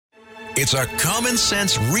It's a common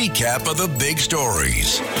sense recap of the big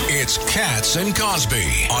stories. It's Katz and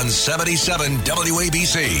Cosby on 77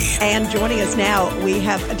 WABC. And joining us now, we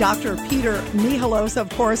have Dr. Peter Michalos, of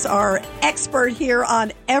course, our expert here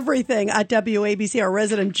on everything at WABC, our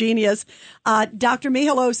resident genius. Dr.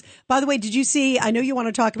 Michalos, by the way, did you see, I know you want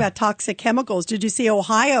to talk about toxic chemicals. Did you see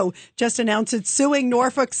Ohio just announced it's suing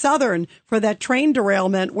Norfolk Southern for that train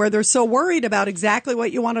derailment where they're so worried about exactly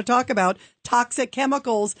what you want to talk about, toxic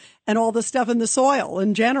chemicals and all the stuff in the soil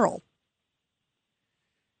in general?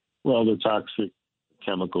 Well, the toxic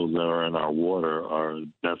chemicals that are in our water are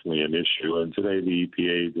definitely an issue. And today the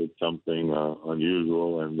EPA did something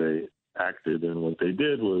unusual, and they acted. And what they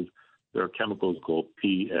did was there are chemicals called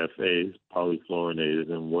PFAs,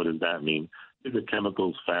 polyfluorinated. And what does that mean? These are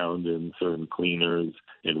chemicals found in certain cleaners,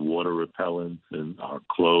 in water repellents, in our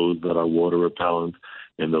clothes that are water repellents,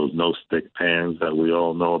 in those no-stick pans that we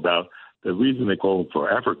all know about. The reason they call them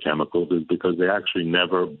forever chemicals is because they actually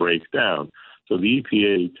never break down. So the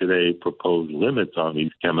EPA today proposed limits on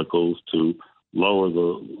these chemicals to lower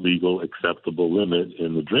the legal acceptable limit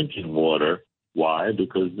in the drinking water. Why?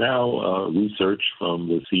 Because now research from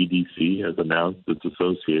the CDC has announced it's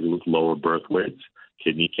associated with lower birth weights,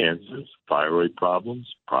 kidney cancers, thyroid problems,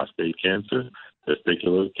 prostate cancer,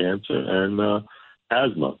 testicular cancer, and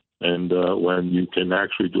asthma. And when you can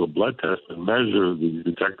actually do a blood test and measure the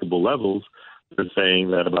detectable levels, they're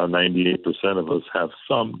saying that about 98% of us have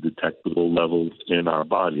some detectable levels in our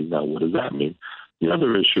body. Now, what does that mean? The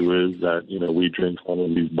other issue is that, we drink some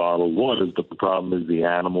of these bottled waters, but the problem is the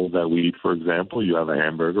animals that we eat. For example, you have a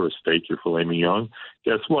hamburger, a steak, your filet mignon.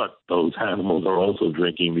 Guess what? Those animals are also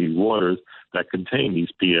drinking these waters that contain these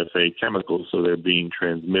PFA chemicals, so they're being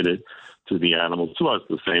transmitted to the animals, to us.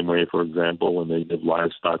 The same way, for example, when they give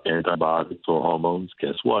livestock antibiotics or hormones,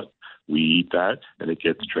 guess what? We eat that, and it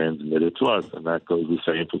gets transmitted to us, and that goes the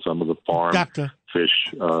same for some of the farm fish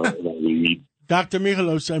that we eat. Dr.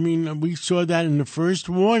 Michalos, I mean, we saw that in the first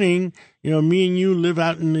warning. Me and you live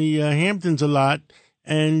out in the Hamptons a lot,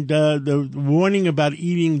 and the warning about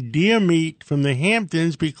eating deer meat from the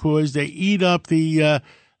Hamptons because they eat up the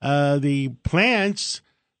plants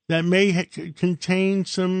that may contain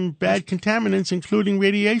some bad contaminants, including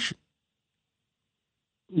radiation.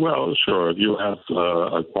 Well, sure. If you have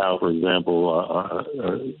a cow, for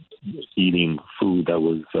example, eating food that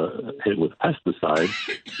was hit with pesticides,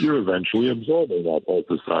 you're eventually absorbing that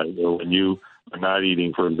pesticide. When you are not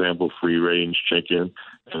eating, for example, free-range chicken,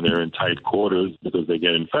 and they're in tight quarters because they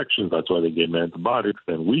get infections, that's why they get antibiotics,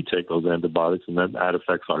 then we take those antibiotics, and then that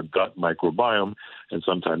affects our gut microbiome and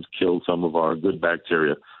sometimes kills some of our good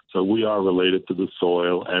bacteria. So we are related to the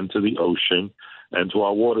soil and to the ocean and to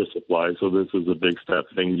our water supply. So this is a big step.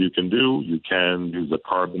 Things you can do. You can use a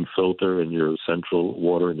carbon filter in your central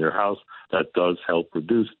water in your house. That does help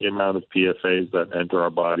reduce the amount of PFAs that enter our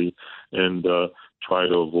body, and try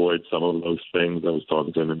to avoid some of those things. I was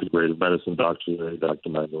talking to an integrative medicine doctor today, Dr.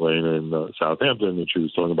 Magdalena in Southampton, and she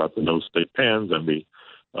was talking about the no-stick pans and the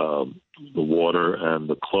water and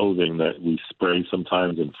the clothing that we spray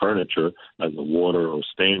sometimes in furniture as a water or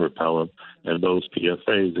stain repellent. And those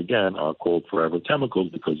PFAs, again, are called forever chemicals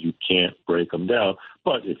because you can't break them down.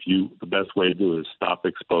 But the best way to do it is stop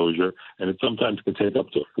exposure. And it sometimes can take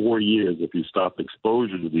up to 4 years if you stop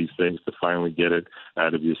exposure to these things to finally get it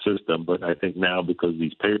out of your system. But I think now, because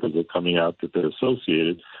these papers are coming out that they're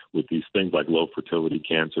associated with these things like low fertility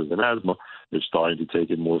cancers and asthma, they're starting to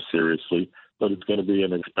take it more seriously. But it's going to be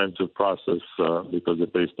an expensive process because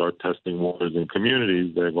if they start testing waters in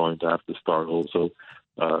communities, they're going to have to start also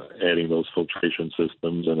adding those filtration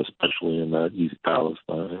systems, and especially in that East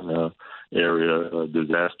Palestine area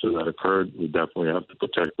disaster that occurred, we definitely have to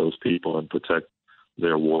protect those people and protect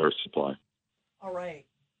their water supply. All right.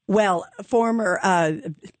 Well, former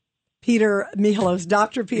Peter Michalos,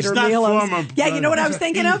 Dr. Peter Michalos. Yeah, you know what I was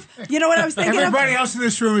thinking of? Everybody else in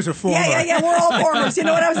this room is a former. Yeah, we're all formers. You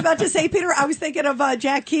know what I was about to say, Peter? I was thinking of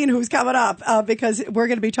Jack Keane, who's coming up, because we're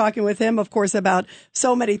going to be talking with him, of course, about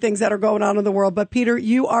so many things that are going on in the world. But, Peter,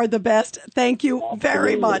 you are the best. Thank you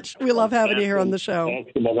very much. We love having you here on the show.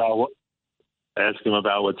 Ask him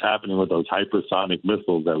about what's happening with those hypersonic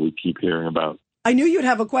missiles that we keep hearing about. I knew you'd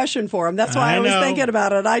have a question for him. That's why I was thinking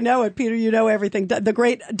about it. I know it, Peter. You know everything. The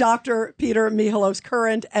great Dr. Peter Michalos,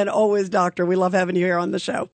 current and always doctor. We love having you here on the show.